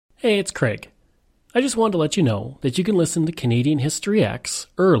Hey, it's Craig. I just wanted to let you know that you can listen to Canadian History X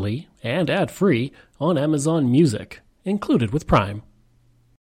early and ad-free on Amazon Music, included with Prime.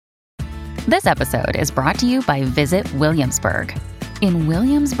 This episode is brought to you by Visit Williamsburg. In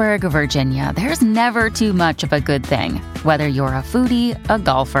Williamsburg, Virginia, there's never too much of a good thing. Whether you're a foodie, a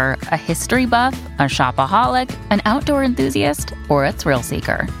golfer, a history buff, a shopaholic, an outdoor enthusiast, or a thrill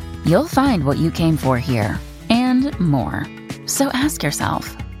seeker, you'll find what you came for here and more. So ask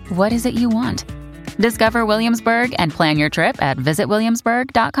yourself, what is it you want? Discover Williamsburg and plan your trip at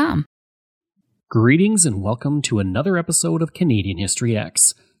visitwilliamsburg.com. Greetings and welcome to another episode of Canadian History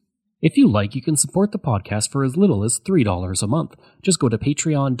X. If you like, you can support the podcast for as little as $3 a month. Just go to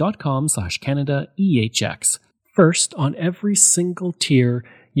patreon.com/CanadaEHX. First, on every single tier,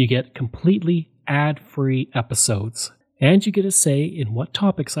 you get completely ad-free episodes, and you get a say in what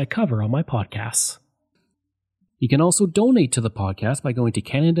topics I cover on my podcasts. You can also donate to the podcast by going to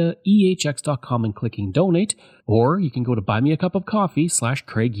CanadaEHX.com and clicking donate, or you can go to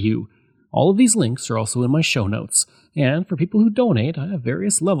buymeacupofcoffee/CraigU. All of these links are also in my show notes, and for people who donate, I have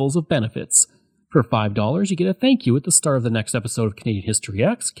various levels of benefits. For $5, you get a thank you at the start of the next episode of Canadian History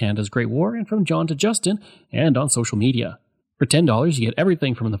X, Canada's Great War, and from John to Justin, and on social media. For $10, you get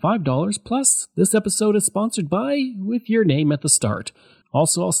everything from the $5, plus this episode is sponsored by, with your name at the start.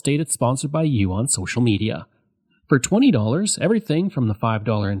 Also, I'll state it's sponsored by you on social media. For $20, everything from the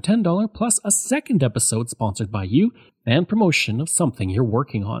 $5 and $10, plus a second episode sponsored by you, and promotion of something you're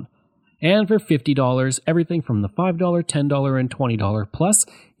working on. And for $50, everything from the $5, $10, and $20 plus,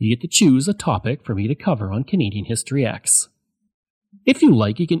 you get to choose a topic for me to cover on Canadian History X. If you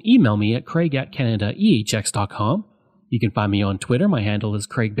like, you can email me at craig@CanadaEHX.com. You can find me on Twitter. My handle is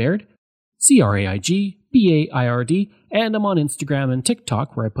Craig Baird, CraigBaird, and I'm on Instagram and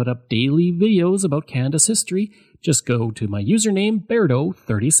TikTok where I put up daily videos about Canada's history. Just go to my username,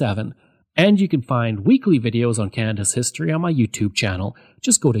 Bairdo37. And you can find weekly videos on Canada's history on my YouTube channel.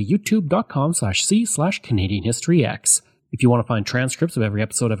 Just go to youtube.com/c/CanadianHistoryX. If you want to find transcripts of every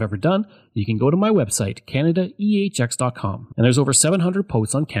episode I've ever done, you can go to my website, CanadaEHX.com. And there's over 700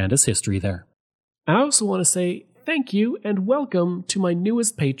 posts on Canada's history there. I also want to say thank you and welcome to my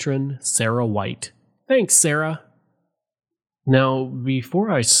newest patron, Sarah White. Thanks, Sarah. Now,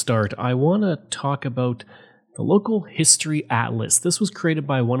 before I start, I want to talk about the Local History Atlas. This was created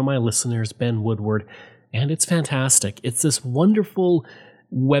by one of my listeners, Ben Woodward, and it's fantastic. It's this wonderful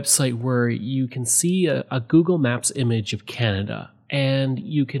website where you can see a Google Maps image of Canada, and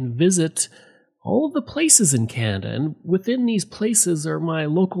you can visit all of the places in Canada. And within these places are my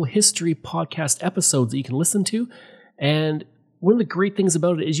local history podcast episodes that you can listen to. And one of the great things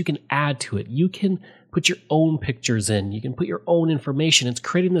about it is you can add to it. You can put your own pictures in. You can put your own information. It's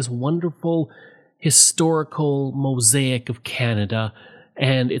creating this wonderful historical mosaic of Canada,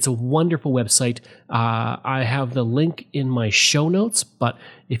 and it's a wonderful website. I have the link in my show notes, but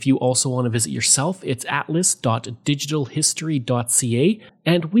if you also want to visit yourself, it's atlas.digitalhistory.ca,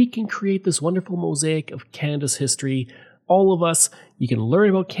 and we can create this wonderful mosaic of Canada's history. All of us, you can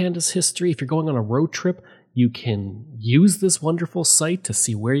learn about Canada's history. If you're going on a road trip, you can use this wonderful site to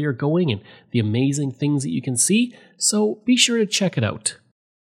see where you're going and the amazing things that you can see, so be sure to check it out.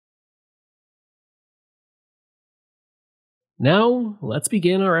 Now, let's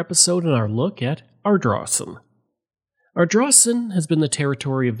begin our episode and our look at Ardrossan. Ardrossan has been the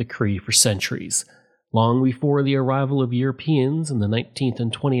territory of the Cree for centuries, long before the arrival of Europeans in the 19th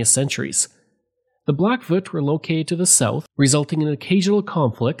and 20th centuries. The Blackfoot were located to the south, resulting in occasional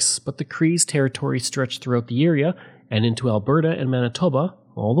conflicts, but the Cree's territory stretched throughout the area and into Alberta and Manitoba,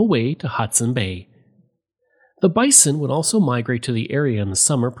 all the way to Hudson Bay. The bison would also migrate to the area in the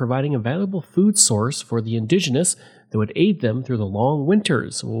summer, providing a valuable food source for the indigenous that would aid them through the long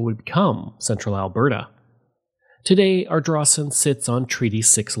winters of what would become central Alberta. Today, Ardrossan sits on Treaty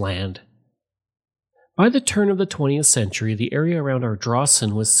 6 land. By the turn of the 20th century, the area around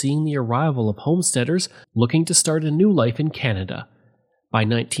Ardrossan was seeing the arrival of homesteaders looking to start a new life in Canada. By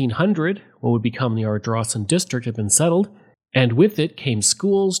 1900, what would become the Ardrossan district had been settled, and with it came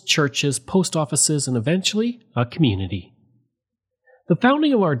schools, churches, post offices, and eventually a community. The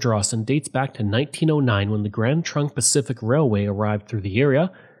founding of Ardrossan dates back to 1909 when the Grand Trunk Pacific Railway arrived through the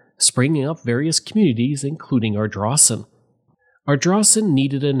area, springing up various communities including Ardrossan. Ardrossan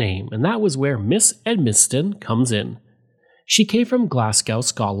needed a name, and that was where Miss Edmiston comes in. She came from Glasgow,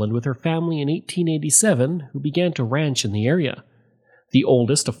 Scotland with her family in 1887, who began to ranch in the area. The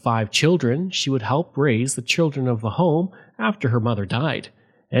oldest of 5 children, she would help raise the children of the home after her mother died,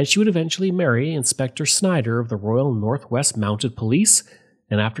 and she would eventually marry Inspector Snyder of the Royal Northwest Mounted Police,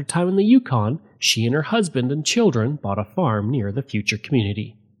 and after time in the Yukon, she and her husband and children bought a farm near the future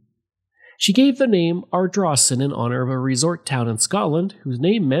community. She gave the name Ardrossan in honor of a resort town in Scotland whose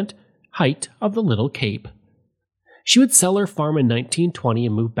name meant height of the Little Cape. She would sell her farm in 1920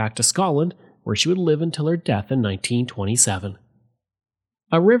 and move back to Scotland, where she would live until her death in 1927.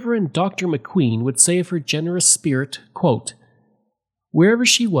 A Reverend Dr. McQueen would say of her generous spirit, quote, "Wherever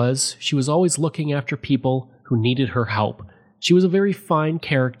she was always looking after people who needed her help. She was a very fine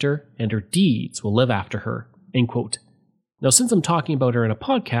character, and her deeds will live after her." End quote. Now, since I'm talking about her in a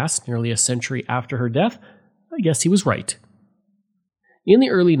podcast nearly a century after her death, I guess he was right. In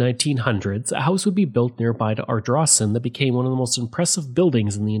the early 1900s, a house would be built nearby to Ardrossan that became one of the most impressive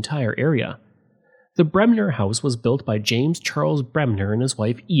buildings in the entire area. The Bremner House was built by James Charles Bremner and his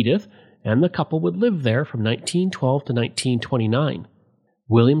wife Edith, and the couple would live there from 1912 to 1929.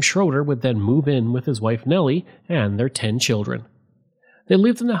 William Schroeder would then move in with his wife Nellie and their 10 children. They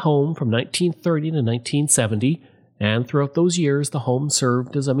lived in the home from 1930 to 1970, and throughout those years the home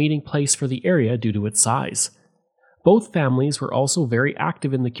served as a meeting place for the area due to its size. Both families were also very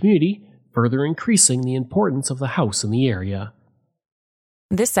active in the community, further increasing the importance of the house in the area.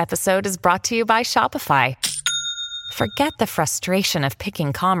 This episode is brought to you by Shopify. Forget the frustration of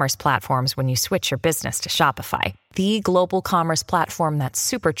picking commerce platforms when you switch your business to Shopify, the global commerce platform that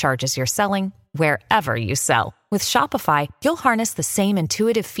supercharges your selling wherever you sell. With Shopify, you'll harness the same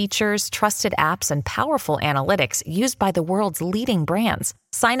intuitive features, trusted apps, and powerful analytics used by the world's leading brands.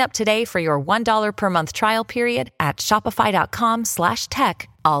 Sign up today for your $1 per month trial period at shopify.com/tech,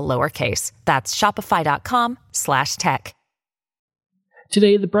 all lowercase. That's shopify.com/tech.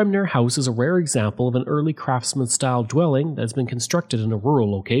 Today, the Bremner House is a rare example of an early craftsman-style dwelling that has been constructed in a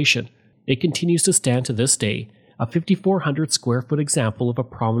rural location. It continues to stand to this day, a 5,400 square foot example of a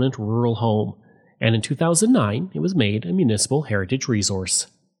prominent rural home, and in 2009 it was made a municipal heritage resource.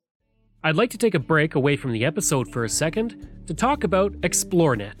 I'd like to take a break away from the episode for a second to talk about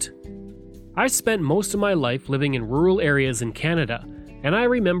ExploreNet. I spent most of my life living in rural areas in Canada, and I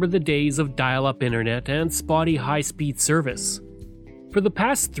remember the days of dial-up internet and spotty high-speed service. For the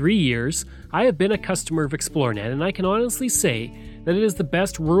past 3 years, I have been a customer of ExploreNet, and I can honestly say that it is the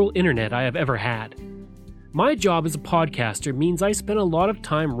best rural internet I have ever had. My job as a podcaster means I spend a lot of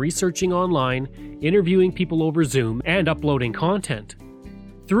time researching online, interviewing people over Zoom, and uploading content.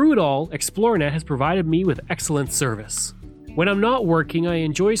 Through it all, ExploreNet has provided me with excellent service. When I'm not working, I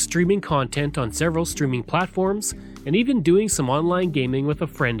enjoy streaming content on several streaming platforms, and even doing some online gaming with a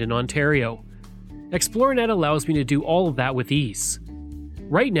friend in Ontario. ExploreNet allows me to do all of that with ease.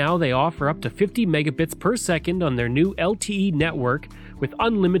 Right now, they offer up to 50 megabits per second on their new LTE network with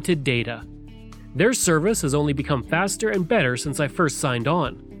unlimited data. Their service has only become faster and better since I first signed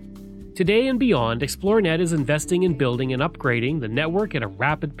on. Today and beyond, ExploreNet is investing in building and upgrading the network at a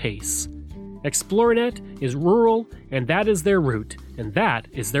rapid pace. ExploreNet is rural, and that is their route, and that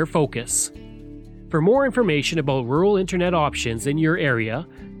is their focus. For more information about rural internet options in your area,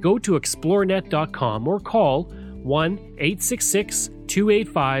 go to explorenet.com or call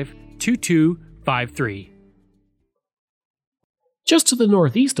 1-866-285-2253. Just to the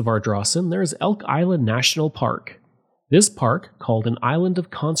northeast of Ardrossan, there is Elk Island National Park. This park, called an Island of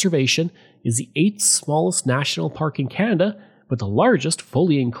Conservation, is the 8th smallest national park in Canada, but the largest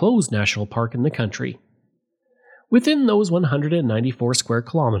fully enclosed national park in the country. Within those 194 square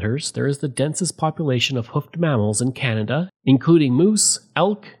kilometers, there is the densest population of hoofed mammals in Canada, including moose,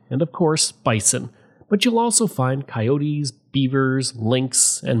 elk, and of course, bison, but you'll also find coyotes, beavers,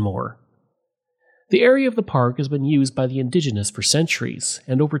 lynx, and more. The area of the park has been used by the Indigenous for centuries,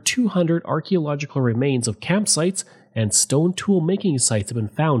 and over 200 archaeological remains of campsites and stone tool making sites have been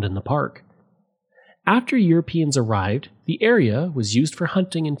found in the park. After Europeans arrived, the area was used for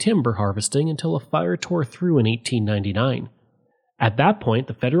hunting and timber harvesting until a fire tore through in 1899. At that point,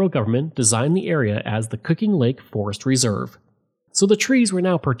 the federal government designed the area as the Cooking Lake Forest Reserve. So the trees were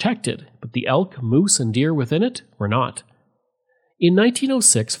now protected, but the elk, moose, and deer within it were not. In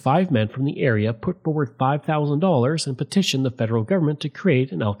 1906, 5 men from the area put forward $5,000 and petitioned the federal government to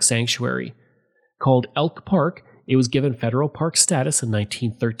create an elk sanctuary. Called Elk Park, it was given federal park status in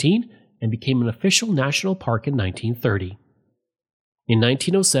 1913 and became an official national park in 1930. In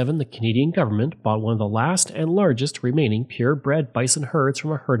 1907, the Canadian government bought one of the last and largest remaining purebred bison herds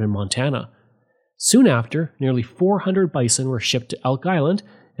from a herd in Montana. Soon after, nearly 400 bison were shipped to Elk Island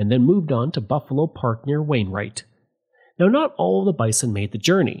and then moved on to Buffalo Park near Wainwright. Now, not all of the bison made the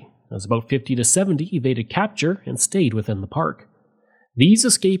journey, as about 50 to 70 evaded capture and stayed within the park. These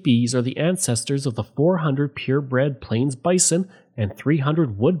escapees are the ancestors of the 400 purebred plains bison and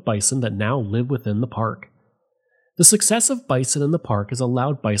 300 wood bison that now live within the park. The success of bison in the park has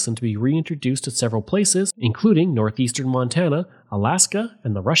allowed bison to be reintroduced to several places, including northeastern Montana, Alaska,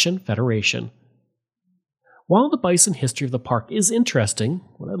 and the Russian Federation. While the bison history of the park is interesting,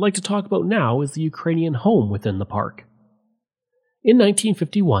 what I'd like to talk about now is the Ukrainian home within the park. In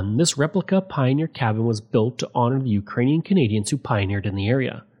 1951, this replica pioneer cabin was built to honor the Ukrainian Canadians who pioneered in the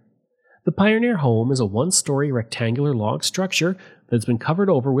area. The pioneer home is a one-story rectangular log structure that has been covered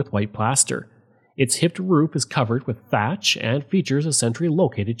over with white plaster. Its hipped roof is covered with thatch and features a centrally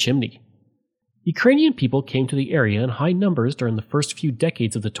located chimney. Ukrainian people came to the area in high numbers during the first few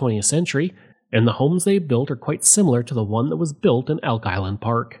decades of the 20th century, and the homes they built are quite similar to the one that was built in Elk Island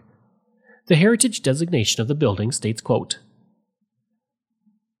Park. The heritage designation of the building states, quote,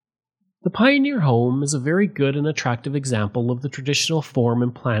 "The pioneer home is a very good and attractive example of the traditional form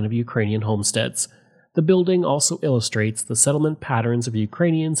and plan of Ukrainian homesteads. The building also illustrates the settlement patterns of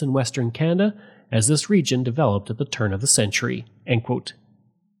Ukrainians in Western Canada as this region developed at the turn of the century." End quote.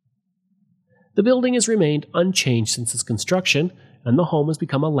 The building has remained unchanged since its construction, and the home has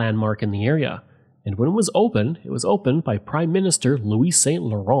become a landmark in the area. And when it was opened by Prime Minister Louis Saint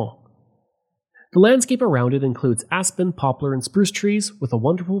Laurent. The landscape around it includes aspen, poplar, and spruce trees with a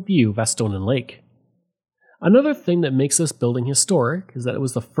wonderful view of Estonin Lake. Another thing that makes this building historic is that it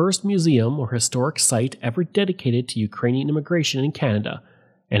was the first museum or historic site ever dedicated to Ukrainian immigration in Canada,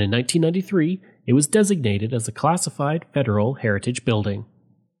 and in 1993 it was designated as a classified federal heritage building.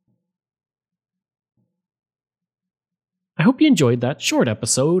 I hope you enjoyed that short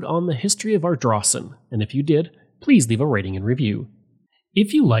episode on the history of Ardrossan, and if you did, please leave a rating and review.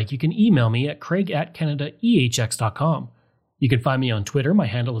 If you like, you can email me at craig@canadaehx.com. You can find me on Twitter. My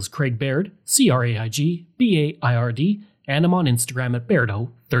handle is Craig Baird, CraigBaird, and I'm on Instagram at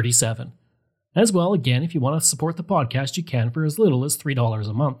Bairdo37. As well, again, if you want to support the podcast, you can for as little as $3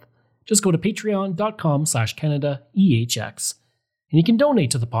 a month. Just go to patreon.com/CanadaEHX. And you can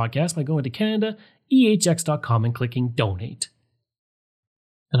donate to the podcast by going to CanadaEHX.com and clicking Donate.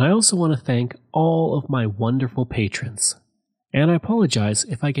 And I also want to thank all of my wonderful patrons. And I apologize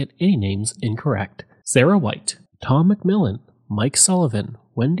if I get any names incorrect. Sarah White, Tom McMillan, Mike Sullivan,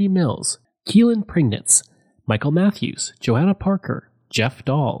 Wendy Mills, Keelan Prignitz, Michael Matthews, Joanna Parker, Jeff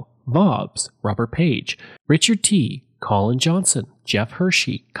Dahl, Vobs, Robert Page, Richard T., Colin Johnson, Jeff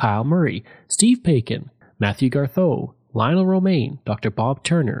Hershey, Kyle Murray, Steve Paikin, Matthew Gartho, Lionel Romaine, Dr. Bob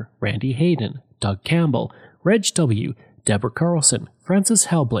Turner, Randy Hayden, Doug Campbell, Reg W., Deborah Carlson, Francis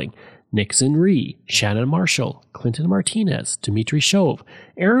Helbling, Nixon Ree, Shannon Marshall, Clinton Martinez, Dimitri Chauve,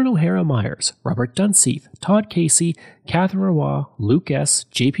 Aaron O'Hara Myers, Robert Dunseith, Todd Casey, Catherine Roy, Luke S.,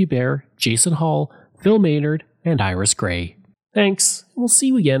 JP Bear, Jason Hall, Phil Maynard, and Iris Gray. Thanks, and we'll see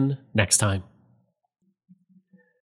you again next time.